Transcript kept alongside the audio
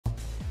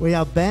We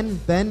have Ben.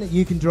 Ben,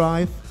 you can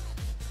drive.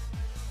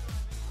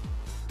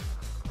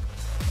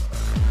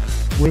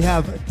 We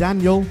have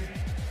Daniel.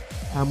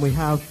 And we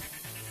have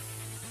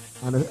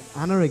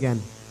Anna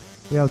again.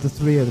 We have the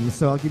three of them.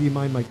 So I'll give you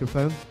my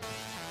microphone.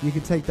 You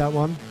can take that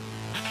one.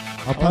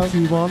 I'll pass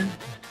you one.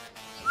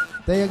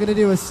 They are going to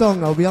do a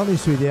song, I'll be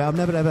honest with you. I've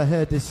never ever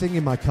heard this sing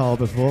in my car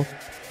before.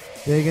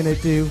 They're going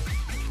to do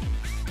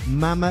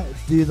Mama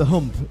Do the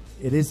Hump.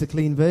 It is a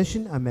clean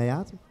version, I may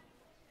add.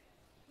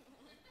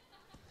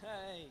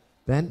 Hey.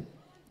 Ben,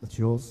 that's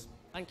yours.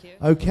 Thank you.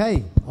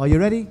 Okay, are you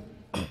ready?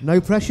 No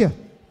pressure.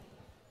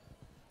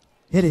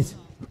 Hit it.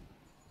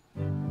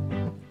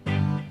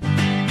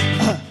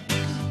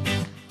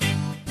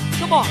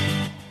 Come on.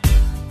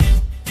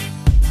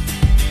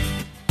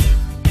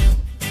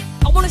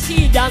 I want to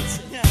see you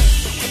dancing. Yeah,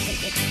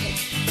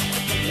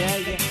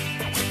 yeah.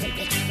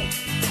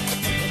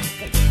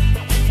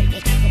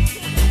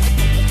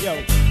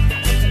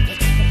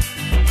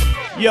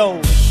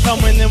 Yo,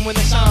 coming in with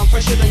a sound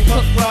fresher than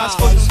cooked grass.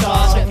 Fucking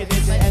stars, take it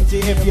into empty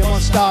if you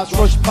want stars.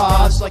 Rush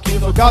past like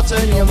you've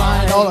forgotten your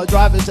mind. All the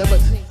drivers ever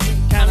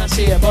can I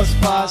see a bus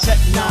pass at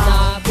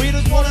 9? We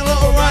just want a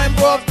little rhyme,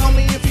 bruv. Call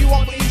me if you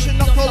want, but you should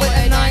not call it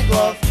a night,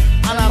 love.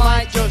 And I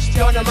might just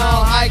join a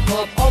Mile High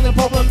Club. Only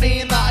problem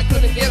being that I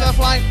couldn't give a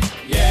flying.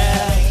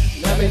 Yeah,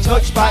 let me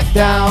touch back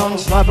down.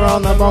 Slap her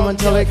on the bum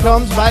until it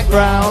comes back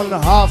round.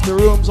 Half the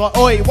room's like,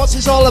 oi, what's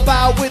this all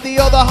about? With the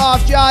other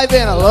half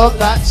jiving, I love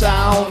that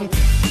sound.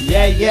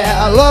 Yeah,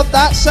 yeah, I love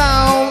that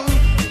sound.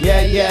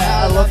 Yeah,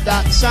 yeah, I love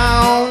that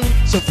sound.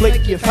 So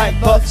flick your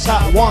fat butts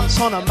at once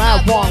on a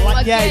mad one.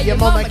 Like, yeah, your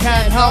mama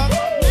can't help.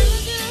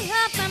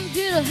 Mama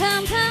do the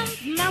hump, hump.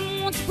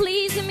 Mama wants to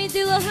please let me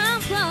do the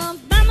hump, hump.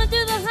 Mama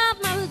do the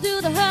hump, mama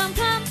do the hump,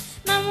 hump.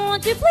 Mama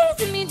wants you please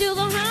let me do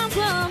the hump,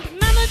 hump.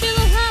 Mama do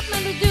the hump,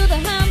 mama do the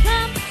hump,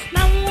 hump.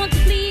 Mama wants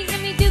to please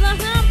let me do the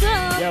hump,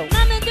 hump.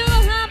 Mama do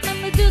the hump,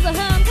 mama do the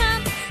hump,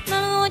 hump.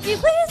 Mama wants you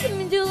please let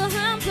me do the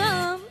hump,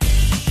 hump.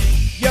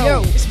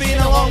 Yo, it's been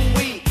a long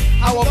week.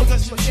 How I've got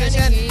some shit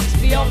and it's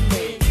beyond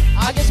me.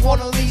 I just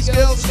want all these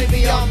girls to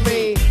be on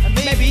me. And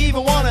maybe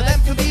even one of them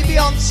could be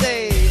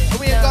Beyonce. And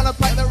we're gonna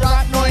pack the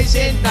rap noise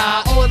in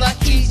now. All of that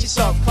cheesy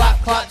stuff,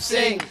 clap, clap,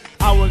 sing.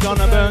 And we're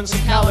gonna burn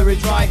some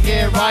calories right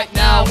here, right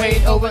now.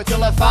 Wait over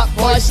till a fat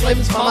boy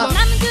slims, mama.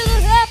 Mama do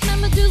the hump,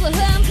 mama do the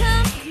hump,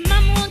 hump.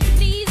 Mama wants to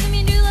please let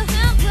me do the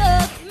hump,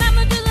 hump.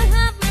 Mama do the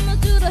hump, mama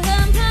do the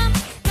hump, hump.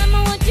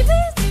 Mama wants you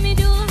please let me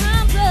do the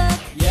hump, hump.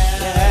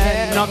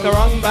 Yeah, knock her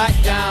on back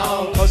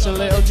down. Cause a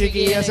little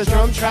jiggy as a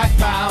drum track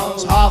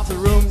bounce. Half the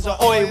rooms are,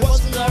 oi, what's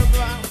the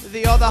round?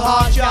 The other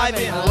half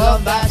jiving, I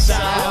love that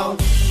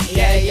sound.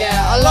 Yeah,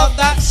 yeah, I love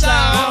that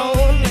sound.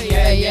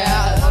 Yeah,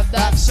 yeah, I love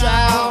that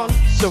sound.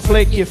 So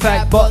flick your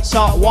fat butts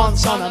at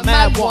once on a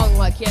mad one.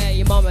 Like, yeah,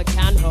 your mama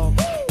can hump.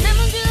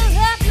 Mama do the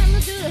hump, mama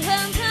do the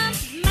hump, hump.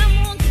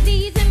 Mama wants to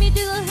please let me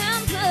do the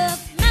hump, hump.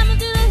 Mama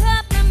do the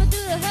hump, mama do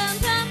the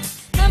hump, hump.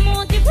 Mama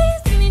wants you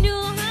please let me do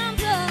the hump,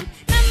 hump.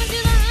 Mama do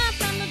the hump,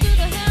 mama do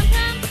the hump,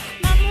 hump.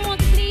 Mama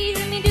wants to please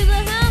let me do the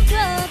hump,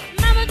 hump.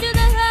 Mama do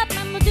the hump,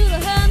 mama do the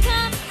hump,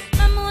 hump.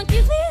 Mama wants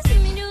you please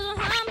let me do the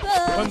hump,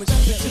 hump. When we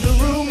step into the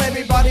room,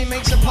 everybody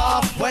makes a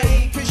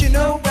pathway. Cause you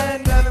know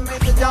when never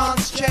make the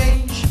dance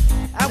change.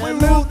 And we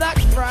move that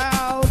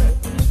crowd.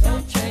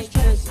 Don't change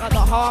us at the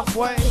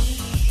halfway.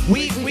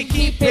 We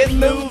keep it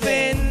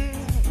moving.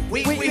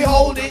 We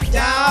hold it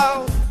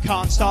down.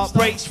 Can't stop,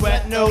 break,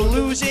 sweat, no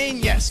losing.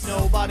 Yes,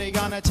 nobody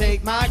gonna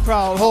take my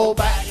crowd. Hold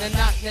back,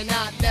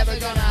 never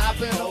gonna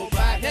happen. Hold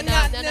back,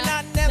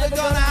 never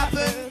gonna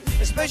happen.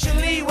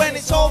 Especially when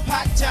it's all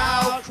packed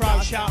out.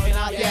 Crowd shouting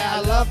out, yeah,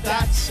 I love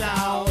that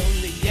sound.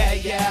 Yeah,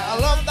 yeah, I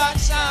love that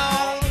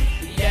sound.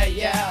 Yeah,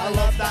 yeah, I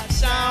love that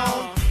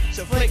sound.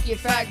 So flick your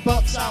fag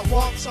butts out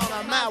once on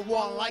a mad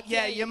one. Like,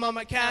 yeah, your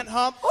mama can't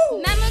hump.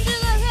 Ooh. Mama do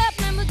the hump,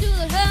 mama do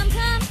the hump,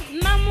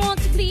 hump. Mama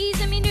wants to please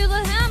let me do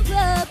the hump,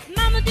 hump.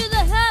 Mama do the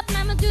hump,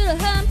 mama do the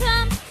hump,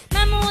 hump.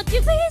 Mama wants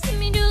you please let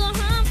me do the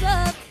hump,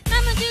 hump.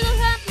 Mama do the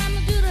hump,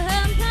 mama do the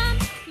hump, hump.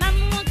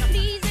 Mama wants to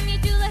please let me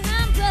do the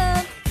hump,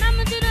 hump.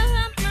 Mama do the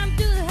hump, mama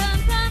do the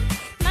hump, hump.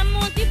 Mama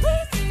wants you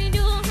please let me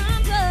do the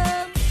hump,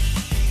 hump.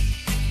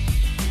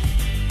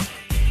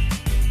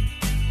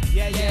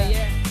 Yeah, yeah,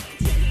 yeah.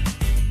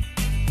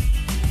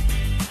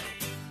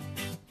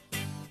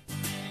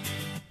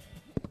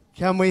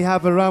 Can we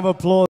have a round of applause?